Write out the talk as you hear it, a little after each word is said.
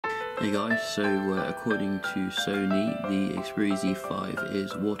Hey guys, so according to Sony, the Xperia Z5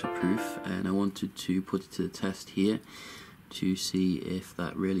 is waterproof, and I wanted to put it to the test here to see if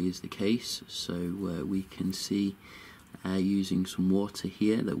that really is the case. So we can see using some water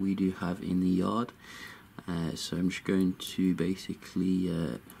here that we do have in the yard. So I'm just going to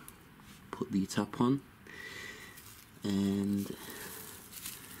basically put the tap on, and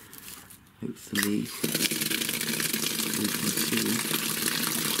hopefully we can see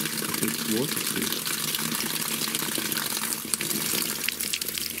it's waterproof.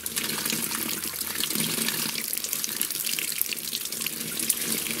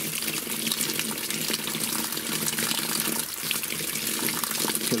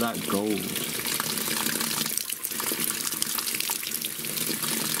 Look at that gold.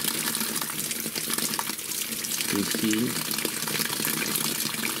 You see?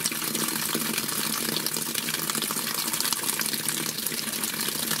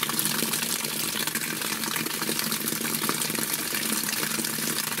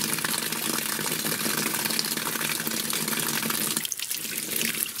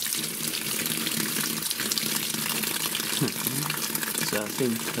 So I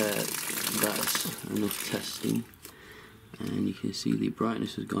think that's enough testing, and you can see the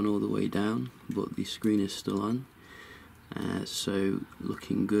brightness has gone all the way down, but the screen is still on. So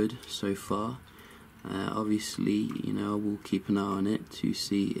looking good so far. Obviously, you know, I will keep an eye on it to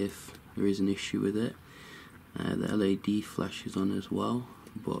see if there is an issue with it. The LED flash is on as well,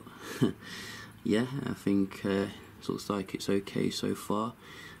 but yeah, I think it looks like it's okay so far.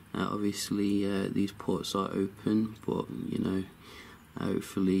 Obviously these ports are open, but you know,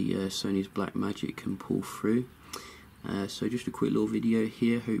 hopefully Sony's black magic can pull through. So just a quick little video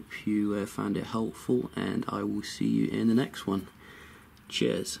here. Hope you found it helpful, and I will see you in the next one.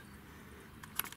 Cheers.